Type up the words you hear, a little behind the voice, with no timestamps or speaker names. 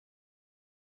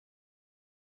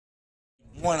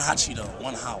One hot Cheeto,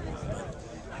 one hot one.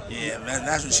 Yeah, man,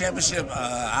 national championship.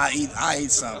 I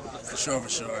eat some for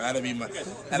sure. That'd be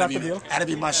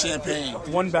my champagne.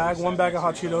 One bag of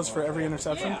Hot Cheetos for every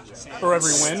interception, or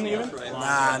every win, even.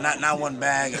 Nah, not one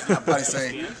bag. I'd probably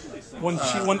say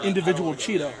one individual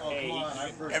Cheeto.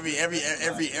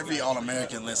 Every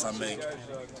All-American list I make,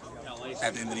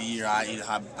 at the end of the year, I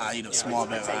eat a small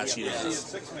bag of Hot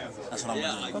Cheetos. That's what I'm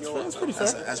gonna do. That's pretty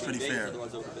fair. That's pretty fair.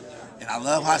 And I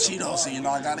love Hot Cheetos, so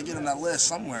I gotta get on that list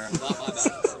somewhere.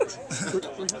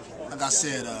 Like I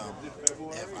said,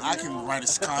 if I can write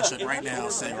a contract right now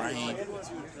and say, Rahim,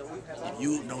 if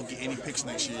you don't get any picks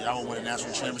next year, I will win a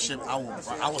national championship. I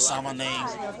will sign my name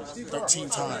 13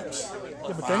 times.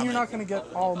 Yeah, but then you're not going to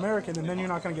get All-American, and then you're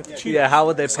not going to get the Cheetos. Yeah, how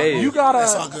would they pay you?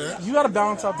 That's all good. You gotta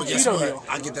balance out the Cheeto deal.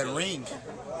 I get that ring.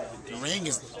 The ring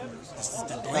is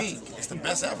the bling. It's the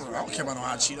best ever. I don't care about no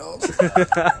Hot Cheetos.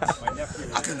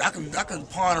 I can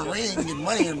pawn a ring and get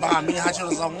money and buy me Hot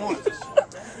Cheetos I want.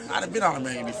 I'd have been on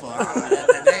American before.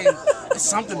 It's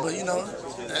something, but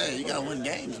hey, you gotta win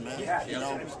games, man.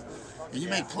 And you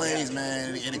make plays,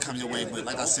 man, and it comes your way. But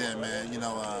like I said, man,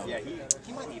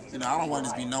 I don't want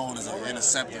to be known as an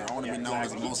interceptor. I want to be known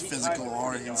as the most physical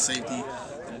oriented safety,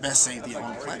 the best safety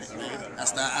on the planet, man.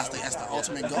 That's the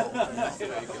ultimate goal.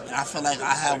 And I feel like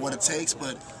I have what it takes,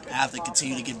 but I have to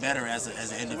continue to get better as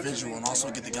an individual and also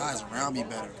get the guys around me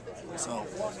better. So,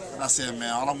 like I said,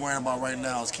 man, all I'm worrying about right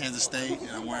now is Kansas State, and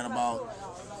I'm worrying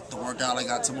about the workout I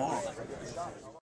got tomorrow.